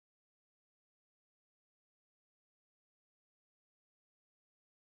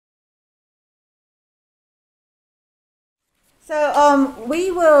So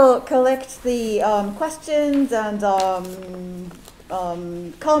we will collect the questions and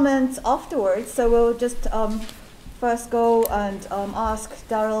comments afterwards. So we'll just first go and ask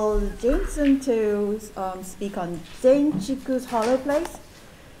Daryl Jamieson to speak on Zenchiku's hollow place,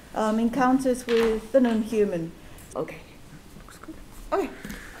 encounters with the non-human. Okay. Looks good. Okay.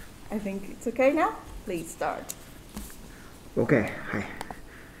 I think it's okay now. Please start. Okay. Hi.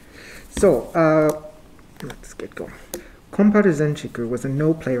 So let's get going. Komparu Zenchiku was a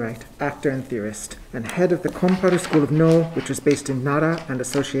No playwright, actor, and theorist, and head of the Komparu School of No, which was based in Nara and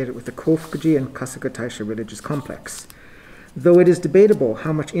associated with the Kofukuji and Kasuga Taisha religious complex. Though it is debatable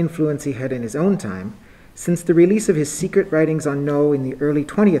how much influence he had in his own time, since the release of his secret writings on No in the early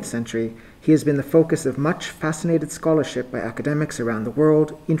 20th century, he has been the focus of much fascinated scholarship by academics around the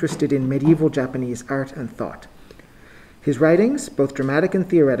world interested in medieval Japanese art and thought. His writings, both dramatic and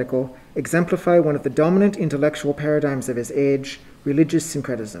theoretical, exemplify one of the dominant intellectual paradigms of his age, religious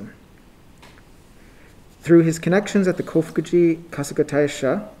syncretism. Through his connections at the Kofukuji Kasuga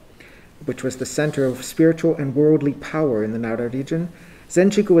Taisha, which was the center of spiritual and worldly power in the Nara region,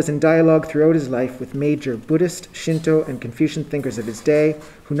 Zenchiku was in dialogue throughout his life with major Buddhist, Shinto, and Confucian thinkers of his day,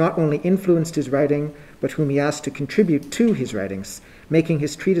 who not only influenced his writing, but whom he asked to contribute to his writings, making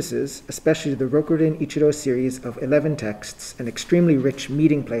his treatises, especially the Rokuden Ichiro series of 11 texts, an extremely rich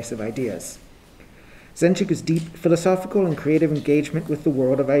meeting place of ideas. Zenchiku's deep philosophical and creative engagement with the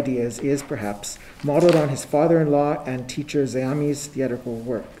world of ideas is, perhaps, modeled on his father-in-law and teacher Zeami's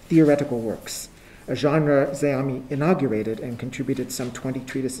theoretical works, a genre Zeami inaugurated and contributed some 20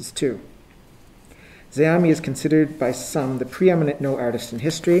 treatises to. Zeami is considered by some the preeminent No artist in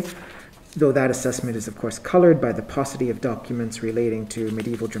history, though that assessment is, of course, colored by the paucity of documents relating to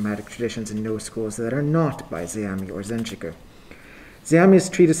medieval dramatic traditions in No schools that are not by Zeami or Zenchiku. Zeami's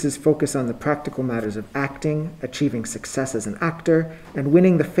treatises focus on the practical matters of acting, achieving success as an actor, and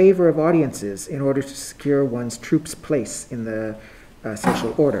winning the favor of audiences in order to secure one's troupe's place in the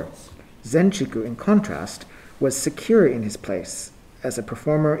social order. Zenchiku, in contrast, was secure in his place as a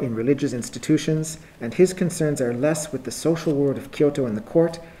performer in religious institutions, and his concerns are less with the social world of Kyoto and the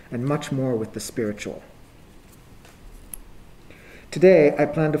court, and much more with the spiritual. Today, I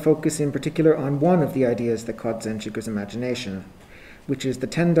plan to focus in particular on one of the ideas that caught Zenchiku's imagination, which is the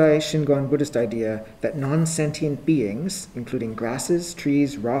Tendai Shingon Buddhist idea that non-sentient beings, including grasses,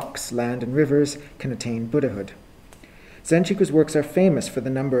 trees, rocks, land, and rivers, can attain Buddhahood. Zenchiku's works are famous for the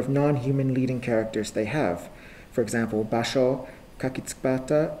number of non-human leading characters they have. For example, Basho,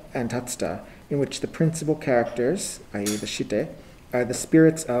 Kakitsubata, and Tatsuta, in which the principal characters, i.e. the shite, are the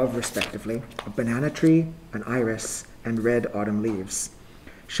spirits of, respectively, a banana tree, an iris, and red autumn leaves,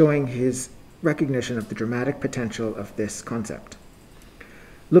 showing his recognition of the dramatic potential of this concept.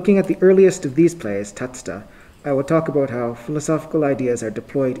 Looking at the earliest of these plays, Tatsuta, I will talk about how philosophical ideas are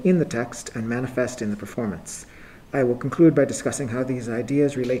deployed in the text and manifest in the performance. I will conclude by discussing how these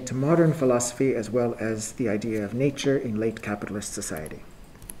ideas relate to modern philosophy as well as the idea of nature in late capitalist society.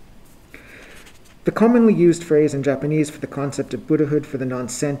 The commonly used phrase in Japanese for the concept of Buddhahood for the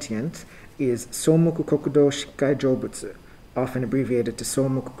non-sentient is Somoku Kokudo Shikkai Jobutsu, often abbreviated to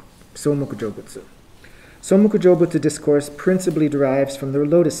Somoku Jobutsu. Somoku Jobutsu discourse principally derives from the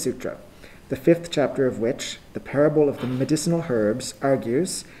Lotus Sutra, the 5th chapter of which, the parable of the medicinal herbs,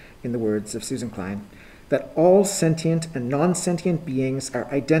 argues, in the words of Susan Klein, that all sentient and non-sentient beings are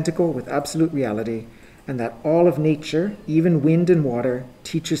identical with absolute reality, and that all of nature, even wind and water,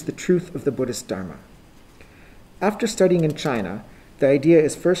 teaches the truth of the Buddhist Dharma. After studying in China, the idea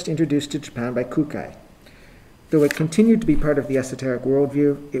is first introduced to Japan by Kukai. Though it continued to be part of the esoteric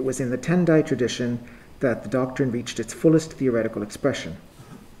worldview, it was in the Tendai tradition that the doctrine reached its fullest theoretical expression.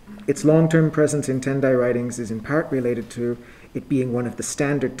 Its long-term presence in Tendai writings is in part related to it being one of the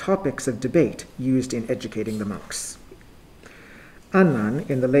standard topics of debate used in educating the monks. Annan,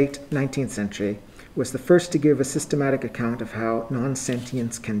 in the late 19th century, was the first to give a systematic account of how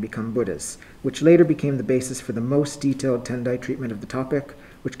non-sentients can become Buddhas, which later became the basis for the most detailed Tendai treatment of the topic,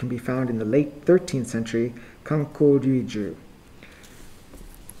 which can be found in the late 13th century Kanko Ryuju.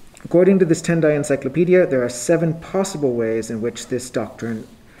 According to this Tendai encyclopedia, there are 7 possible ways in which this doctrine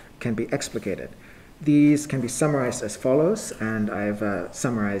can be explicated. These can be summarized as follows, and I've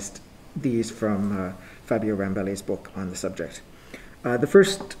summarized these from Fabio Rambelli's book on the subject. The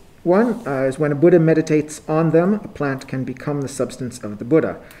first one is when a Buddha meditates on them, a plant can become the substance of the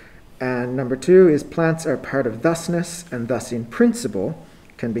Buddha. And number 2 is plants are part of thusness, and thus in principle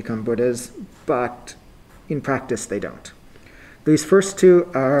can become Buddhas, but in practice they don't. These first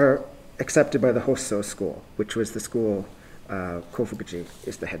 2 are accepted by the Hosso school, which was the school Kofukuji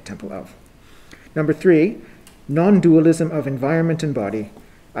is the head temple of. Number 3, non-dualism of environment and body,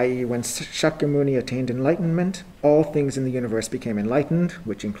 i.e. when Shakyamuni attained enlightenment, all things in the universe became enlightened,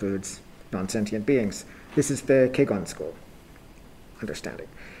 which includes non-sentient beings. This is the Keigon school understanding.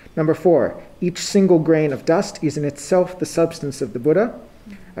 Number 4, each single grain of dust is in itself the substance of the Buddha,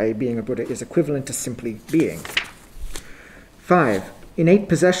 i.e. being a Buddha is equivalent to simply being. 5, innate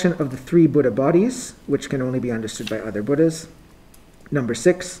possession of the 3 Buddha bodies, which can only be understood by other Buddhas. Number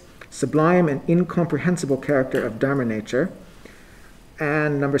 6, sublime and incomprehensible character of Dharma nature.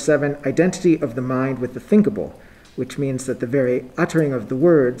 And number 7, identity of the mind with the thinkable, which means that the very uttering of the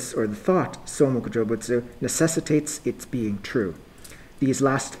words or the thought Somoku Jobutsu necessitates its being true. These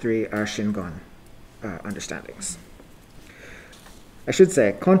last 3 are Shingon understandings. I should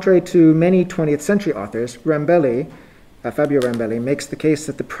say, contrary to many 20th century authors, Fabio Rambelli makes the case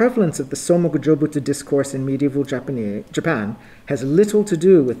that the prevalence of the Somoku Jobutsu discourse in medieval Japan has little to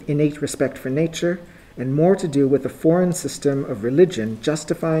do with innate respect for nature and more to do with a foreign system of religion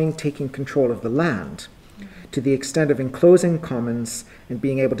justifying taking control of the land, to the extent of enclosing commons and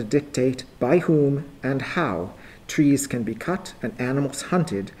being able to dictate by whom and how trees can be cut and animals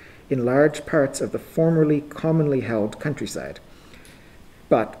hunted in large parts of the formerly commonly held countryside.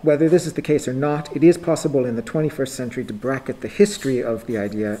 But whether this is the case or not, it is possible in the 21st century to bracket the history of the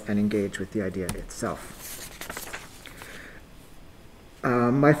idea and engage with the idea itself.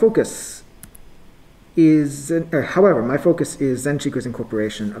 My focus is Zenchiku's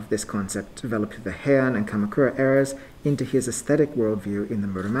incorporation of this concept developed through the Heian and Kamakura eras into his aesthetic worldview in the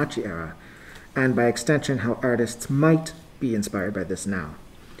Muromachi era, and by extension how artists might be inspired by this now.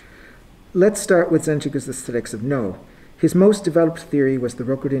 Let's start with Zenchiku's aesthetics of No. His most developed theory was the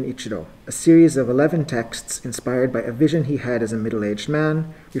Rokuden Ichiro, a series of 11 texts inspired by a vision he had as a middle-aged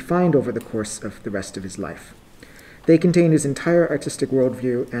man, refined over the course of the rest of his life. They contain his entire artistic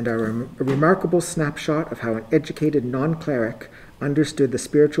worldview and are a remarkable snapshot of how an educated non-cleric understood the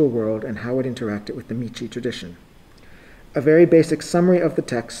spiritual world and how it interacted with the Michi tradition. A very basic summary of the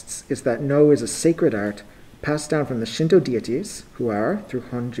texts is that No is a sacred art passed down from the Shinto deities, who are, through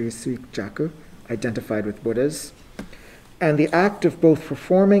Honji Suijaku, identified with Buddhas, and the act of both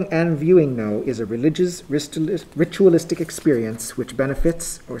performing and viewing No is a religious, ritualistic experience which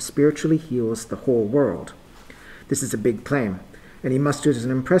benefits or spiritually heals the whole world. This is a big claim, and he musters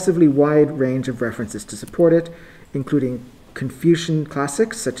an impressively wide range of references to support it, including Confucian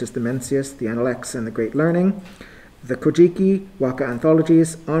classics such as the Mencius, the Analects, and the Great Learning, the Kojiki, Waka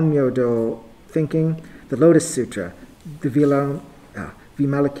anthologies, Onmyodo thinking, the Lotus Sutra, the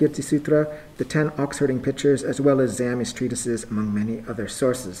Vimalakirti Sutra, the 10 ox-herding pictures, as well as Zami's treatises, among many other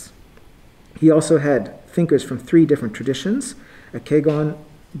sources. He also had thinkers from 3 different traditions, a Keigon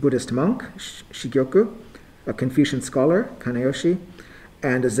Buddhist monk, Shigyoku, a Confucian scholar, Kanayoshi,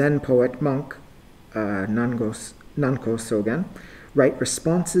 and a Zen poet monk, Nanko Sogen, write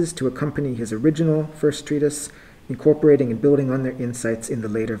responses to accompany his original first treatise, incorporating and building on their insights in the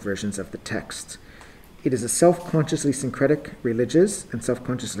later versions of the text. It is a self-consciously syncretic, religious, and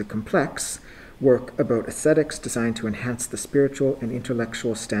self-consciously complex work about aesthetics designed to enhance the spiritual and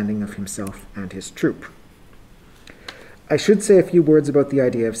intellectual standing of himself and his troupe. I should say a few words about the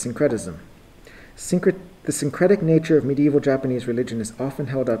idea of syncretism. The syncretic nature of medieval Japanese religion is often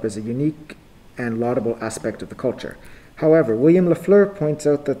held up as a unique and laudable aspect of the culture. However, William Lafleur points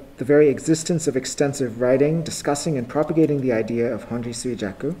out that the very existence of extensive writing discussing and propagating the idea of Honji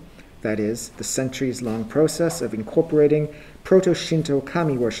Suijaku, that is, the centuries-long process of incorporating Proto-Shinto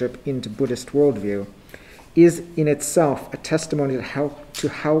kami worship into Buddhist worldview, is in itself a testimony to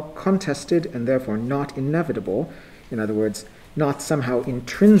how contested and therefore not inevitable, in other words, not somehow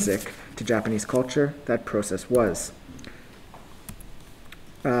intrinsic to Japanese culture, that process was.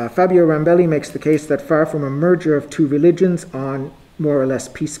 Fabio Rambelli makes the case that far from a merger of 2 religions on more or less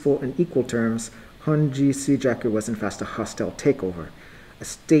peaceful and equal terms, Honji Suijaku was in fact a hostile takeover.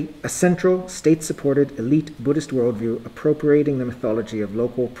 A central, state-supported, elite Buddhist worldview appropriating the mythology of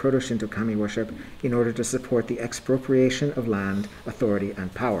local Proto-Shinto kami worship in order to support the expropriation of land, authority,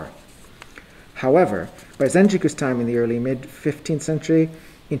 and power. However, by Zenchiku's time in the early mid-15th century,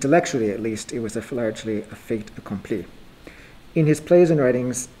 intellectually at least, it was largely a fait accompli. In his plays and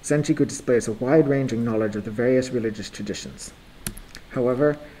writings, Zenchiku displays a wide-ranging knowledge of the various religious traditions.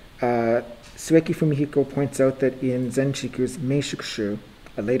 However, Sueki Fumihiko points out that in Zenchiku's Meishukushu,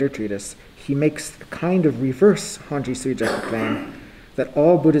 a later treatise, he makes a kind of reverse Honji Suijaku claim that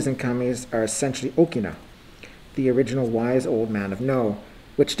all Buddhas and kamis are essentially Okina, the original wise old man of No,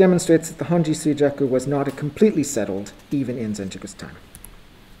 which demonstrates that the Honji Suijaku was not completely settled even in Zenchiku's time.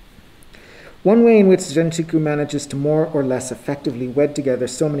 One way in which Zenchiku manages to more or less effectively wed together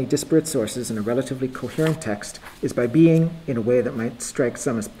so many disparate sources in a relatively coherent text is by being, in a way that might strike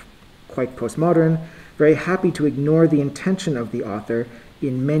some as quite postmodern, very happy to ignore the intention of the author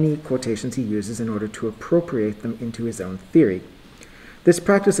in many quotations he uses in order to appropriate them into his own theory. This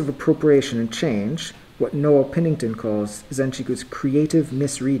practice of appropriation and change, what Noel Pinnington calls Zenchiku's creative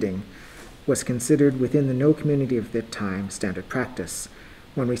misreading, was considered within the No community of the time standard practice.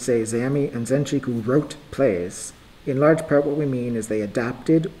 When we say Zeami and Zenchiku wrote plays, in large part what we mean is they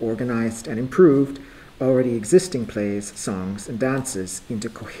adapted, organized, and improved already existing plays, songs, and dances into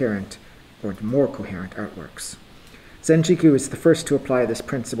coherent or into more coherent artworks. Zenchiku is the first to apply this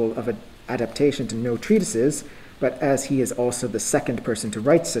principle of adaptation to no treatises, but as he is also the second person to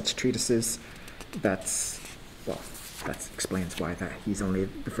write such treatises, that explains why he's only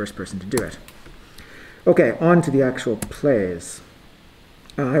the first person to do it. Okay, on to the actual plays.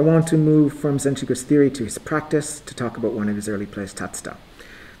 I want to move from Zenchiku's theory to his practice to talk about one of his early plays, Tatsuta.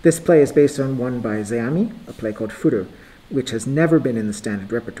 This play is based on one by Zeami, a play called Furu, which has never been in the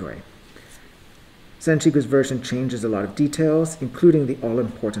standard repertory. Zenchiku's version changes a lot of details, including the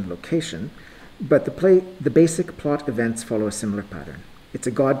all-important location, but the basic plot events follow a similar pattern. It's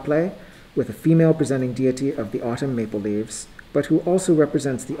a god play with a female presenting deity of the autumn maple leaves, but who also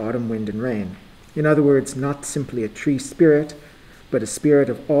represents the autumn wind and rain. In other words, not simply a tree spirit, but a spirit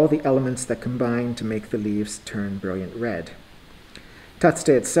of all the elements that combine to make the leaves turn brilliant red. Tatsuta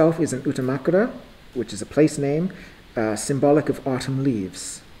itself is an utamakura, which is a place name, symbolic of autumn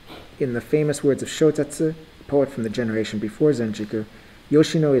leaves. In the famous words of Shotetsu, a poet from the generation before Zenchiku,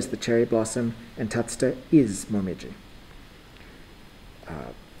 Yoshino is the cherry blossom, and Tatsuta is Momiji.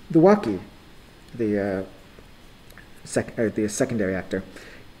 The waki, the secondary actor,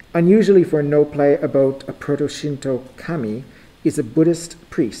 unusually for a no play about a Proto-Shinto kami, is a Buddhist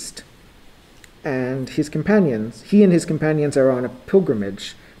priest, and he and his companions are on a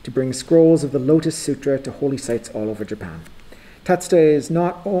pilgrimage to bring scrolls of the Lotus Sutra to holy sites all over Japan. Tatsuta is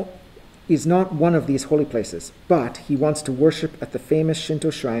not one of these holy places, but he wants to worship at the famous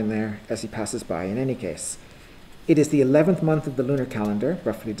Shinto shrine there as he passes by in any case. It is the 11th month of the lunar calendar,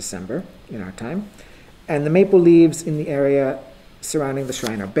 roughly December in our time, and the maple leaves in the area surrounding the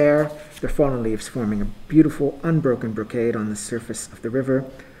shrine are bare, their fallen leaves forming a beautiful, unbroken brocade on the surface of the river,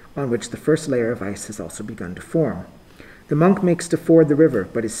 on which the first layer of ice has also begun to form. The monk makes to ford the river,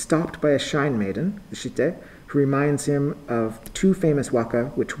 but is stopped by a shrine maiden, the shite, who reminds him of the two famous waka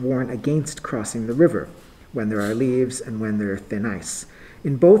which warn against crossing the river, when there are leaves and when there are thin ice.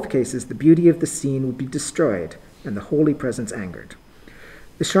 In both cases, the beauty of the scene would be destroyed, and the holy presence angered.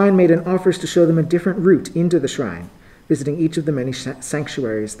 The shrine maiden offers to show them a different route into the shrine, visiting each of the many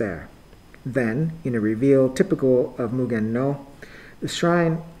sanctuaries there. Then, in a reveal typical of Mugen no, the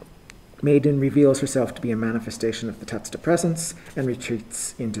shrine maiden reveals herself to be a manifestation of the Tatsuta presence and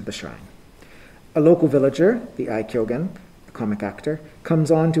retreats into the shrine. A local villager, the Aikyogen, the comic actor,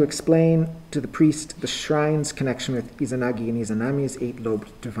 comes on to explain to the priest the shrine's connection with Izanagi and Izanami's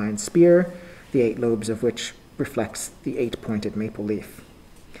 8-lobed divine spear, the 8 lobes of which reflects the 8-pointed maple leaf.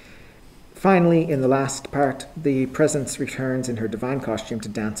 Finally, in the last part, the presence returns in her divine costume to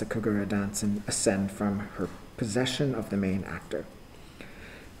dance a kagura dance and ascend from her possession of the main actor.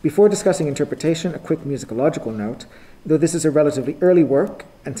 Before discussing interpretation, a quick musicological note. Though this is a relatively early work,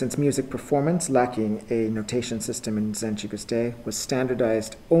 and since music performance, lacking a notation system in Zenchiku's day, was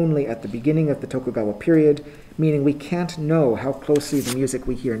standardized only at the beginning of the Tokugawa period, meaning we can't know how closely the music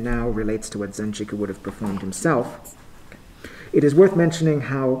we hear now relates to what Zenchiku would have performed himself, it is worth mentioning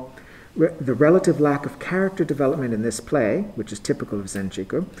how the relative lack of character development in this play, which is typical of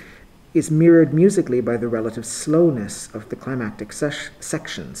Zenchiku, is mirrored musically by the relative slowness of the climactic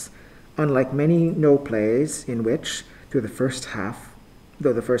sections, unlike many no plays in which, though the first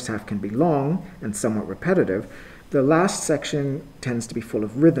half can be long and somewhat repetitive, the last section tends to be full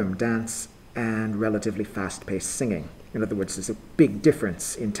of rhythm, dance, and relatively fast-paced singing. In other words, there's a big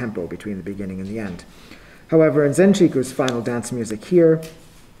difference in tempo between the beginning and the end. However, in Zenchiku's final dance music here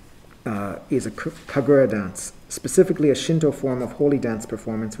is a kagura dance, specifically a Shinto form of holy dance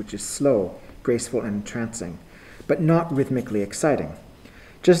performance which is slow, graceful, and entrancing, but not rhythmically exciting.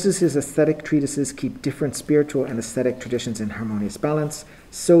 Just as his aesthetic treatises keep different spiritual and aesthetic traditions in harmonious balance,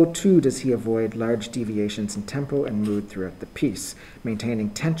 so too does he avoid large deviations in tempo and mood throughout the piece, maintaining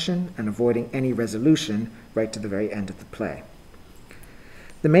tension and avoiding any resolution right to the very end of the play.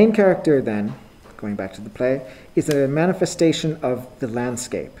 The main character then, going back to the play, is a manifestation of the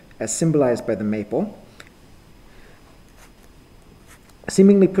landscape, as symbolized by the maple,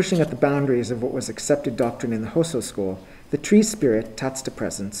 seemingly pushing at the boundaries of what was accepted doctrine in the Hosso school, The tree spirit, Tatsuta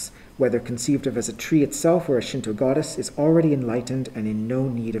presence, whether conceived of as a tree itself or a Shinto goddess, is already enlightened and in no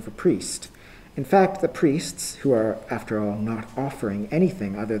need of a priest. In fact, the priests, who are, after all, not offering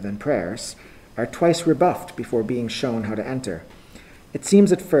anything other than prayers, are twice rebuffed before being shown how to enter. It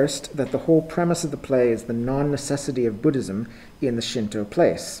seems at first that the whole premise of the play is the non-necessity of Buddhism in the Shinto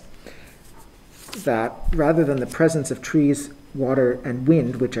place. That rather than the presence of trees, water, and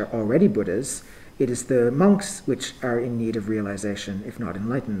wind, which are already Buddhas, it is the monks which are in need of realization, if not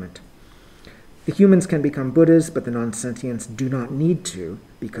enlightenment. The humans can become Buddhas, but the non-sentients do not need to,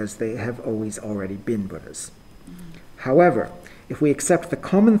 because they have always already been Buddhas. However, if we accept the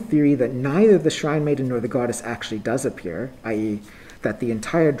common theory that neither the shrine maiden nor the goddess actually does appear, i.e., that the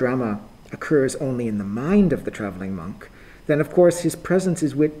entire drama occurs only in the mind of the traveling monk, then of course his presence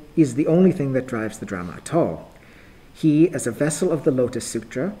is the only thing that drives the drama at all. He, as a vessel of the Lotus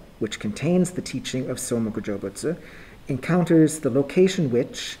Sutra, which contains the teaching of Somoku Jobutsu, encounters the location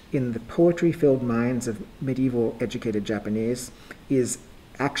which, in the poetry-filled minds of medieval educated Japanese,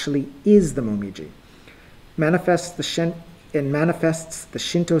 actually is the momiji, manifests the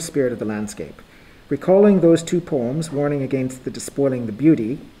Shinto spirit of the landscape. Recalling those two poems, warning against the despoiling the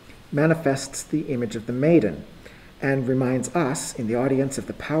beauty, manifests the image of the maiden, and reminds us, in the audience, of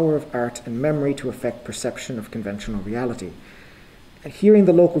the power of art and memory to affect perception of conventional reality. Hearing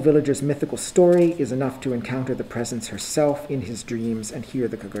the local villager's mythical story is enough to encounter the presence herself in his dreams and hear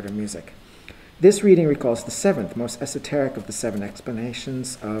the kagura music. This reading recalls the seventh, most esoteric of the seven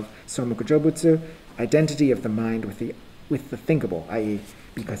explanations of Somoku Jobutsu, identity of the mind with the thinkable, i.e.,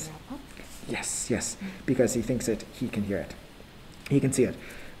 because because he thinks it, he can hear it. He can see it.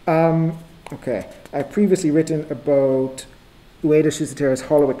 Okay, I've previously written about Ueda Shizuteru's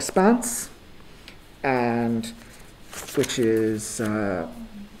Hollow Expanse, and which is, the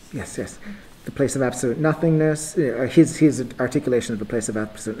place of absolute nothingness, his articulation of the place of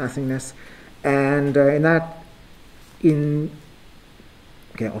absolute nothingness. And okay,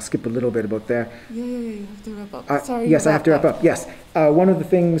 I'll skip a little bit about there. Yeah, you have to wrap up. Sorry. Yes, I have to wrap up. Yes. One of the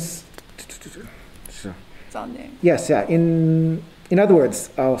things... Yes, yeah. In other words,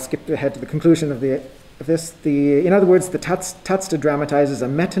 I'll skip ahead to the conclusion of this. In other words, the Tatsuta dramatizes a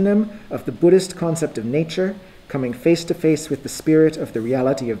metonym of the Buddhist concept of nature, coming face to face with the spirit of the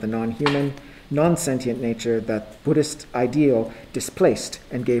reality of the non-human, non-sentient nature that Buddhist ideal displaced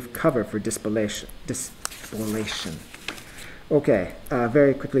and gave cover for despoliation. Okay,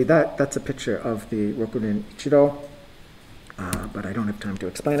 very quickly, that's a picture of the Rokunin Ichido, but I don't have time to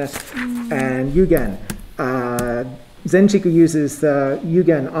explain it. And Yugen. Zenchiku uses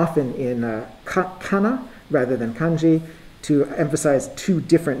Yugen often in kana rather than kanji to emphasize two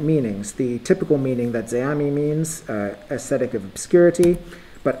different meanings. The typical meaning that Zeami means, aesthetic of obscurity,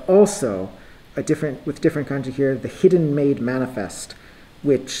 but also with different kanji here, the hidden made manifest,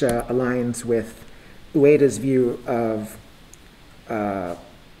 which aligns with Ueda's view of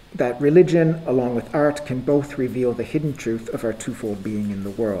that religion, along with art, can both reveal the hidden truth of our twofold being in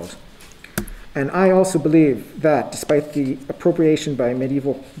the world. And I also believe that, despite the appropriation by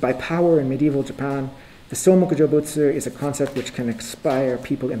power in medieval Japan, the Somoku Jobutsu is a concept which can inspire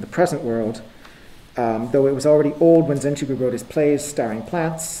people in the present world, though it was already old when Zenchiku wrote his plays starring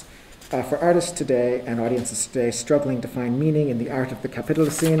plants. For artists today and audiences today struggling to find meaning in the art of the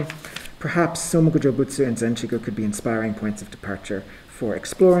Capitalocene, perhaps Somoku Jobutsu and Zenchiku could be inspiring points of departure for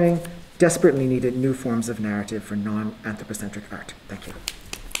exploring desperately needed new forms of narrative for non-anthropocentric art. Thank you.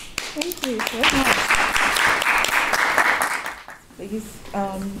 Thank you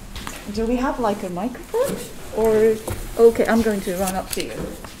so much. Do we have like a microphone? Or, okay, I'm going to run up to you.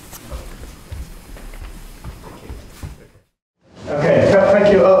 Okay,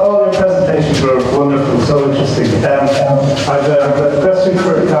 thank you. All your presentations were wonderful, so interesting. I've a question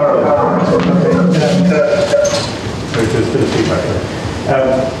for Daryl. There's a bit of feedback there.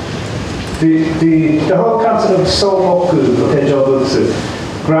 The whole concept of Somoku Jobutsu,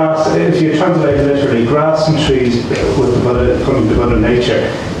 grass, if you translate literally, grass and trees with the Buddha, from the Buddha nature.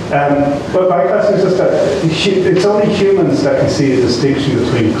 But my question is just that it's only humans that can see a distinction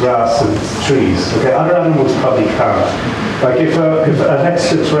between grass and trees. Okay, other animals probably can't. Like if an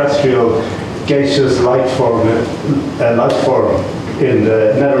extraterrestrial gaseous life form in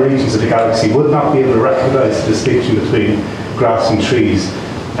the nether regions of the galaxy would not be able to recognize the distinction between grass and trees.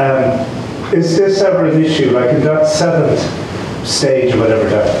 Is this ever an issue? Like in that seventh stage or whatever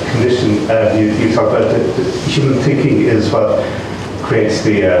that condition you talk about, the human thinking is what creates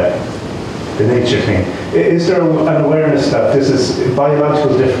the nature thing. Is there an awareness that this is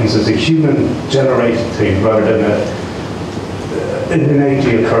biological difference is a human-generated thing rather than an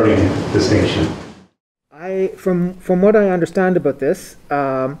innately occurring distinction? I from what I understand about this,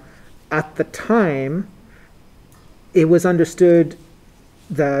 at the time, it was understood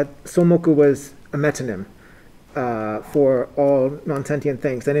that somoku was a metonym for all non-sentient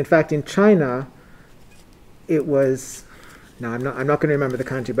things, and in fact, in China, it was. Now, I'm not going to remember the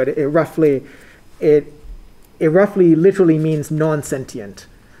kanji, but it roughly literally means non-sentient.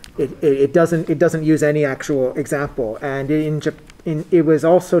 It doesn't use any actual example, and it was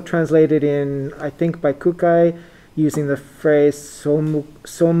also translated in, I think, by Kukai using the phrase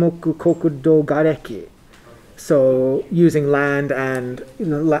somoku kokudo gareki, so using land and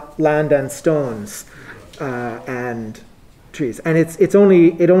stones and trees, and it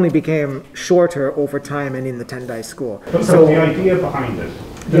only became shorter over time and in the Tendai school. But so the idea behind it,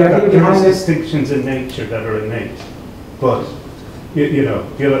 there's distinctions in nature that are innate, but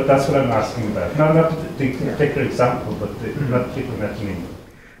that's what I'm asking about. Not the particular example, but the particular metonym.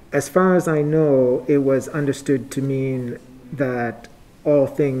 As far as I know, it was understood to mean that all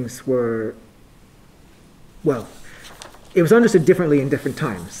things were, well, it was understood differently in different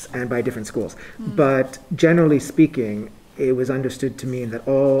times and by different schools. But generally speaking, it was understood to mean that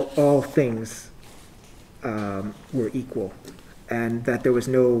all things were equal, and that there was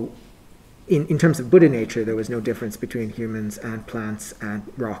no, in terms of Buddha nature, there was no difference between humans and plants and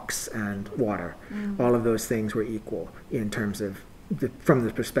rocks and water. All of those things were equal in terms of, from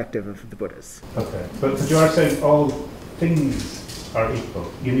the perspective of the Buddhas. Okay, but you are saying all things are equal,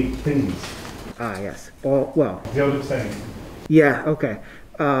 unique things. Ah, yes. All, well. You know what I'm saying? Yeah, okay.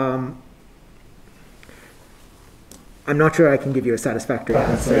 I'm not sure I can give you a satisfactory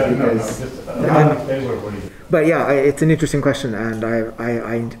answer but yeah, it's an interesting question, and I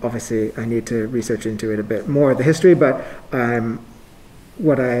obviously I need to research into it a bit more, the history. But the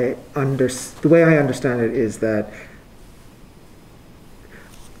way I understand it is that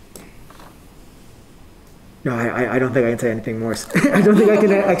no, I don't think I can say anything more. I don't think I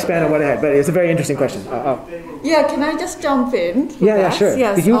can expand on what I had, but it's a very interesting question. Yeah, can I just jump in? Yeah, sure.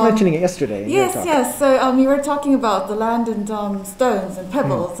 Yes, because you were mentioning it yesterday. Yes. So you were talking about the land and stones and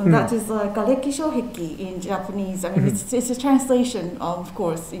pebbles, and that is gareki shoheki in Japanese. I mean, it's a translation, of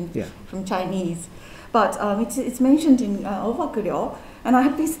course, from Chinese, but it's mentioned in Obakuryo. And I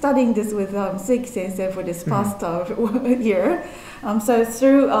have been studying this with Suiki Sensei for this past year. So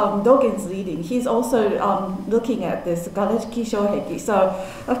through Dogen's reading, he's also looking at this gareki shoheki. So,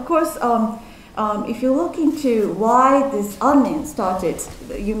 of course, if you look into why this Annen started,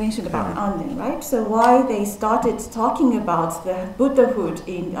 you mentioned about Annen, right? So why they started talking about the Buddhahood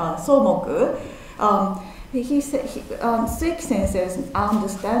in Somoku, he said, Suiki Sensei's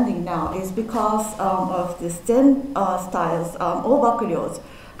understanding now is because of the Zen styles, Obakuryo's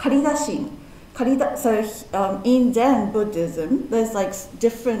Karidashin. So in Zen Buddhism, there's like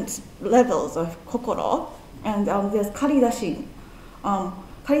different levels of kokoro, and there's Karidashin.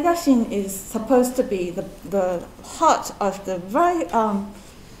 Karidashin is supposed to be the heart of the very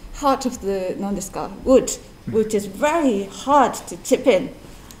heart of the wood, which is very hard to chip in.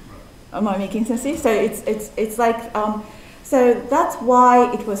 Am I making sense? So it's like so that's why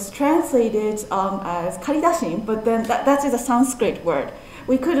it was translated as karidashin, but then that is a Sanskrit word.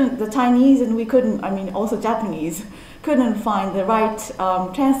 We couldn't, the Chinese and we couldn't, I mean also Japanese, couldn't find the right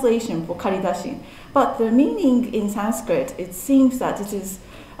translation for karidashin. But the meaning in Sanskrit, it seems that it is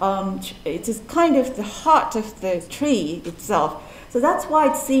kind of the heart of the tree itself. So that's why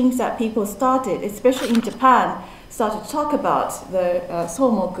it seems that people started, especially in Japan, started to talk about the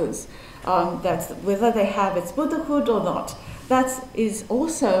somokus, that's whether they have its Buddhahood or not. That is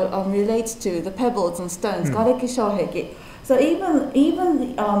also relates to the pebbles and stones, gareki shoheki. So even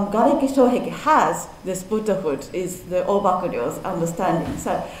gareki shoheki has this Buddhahood, is the Obakuryo's understanding.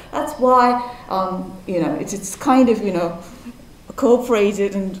 So that's why it's kind of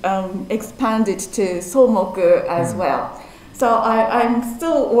cooperated and expanded to somoku as well. So I'm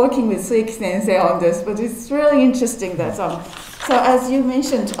still working with Suiki Sensei on this, but it's really interesting that so as you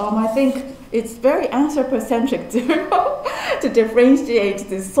mentioned, I think it's very anthropocentric to differentiate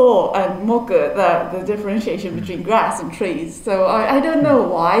the so and moku, the differentiation between grass and trees. So I don't know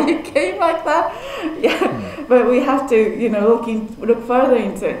why it came like that. Yeah, but we have to look further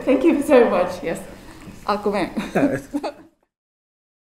into it. Thank you so much. Yes. あ、ごめん。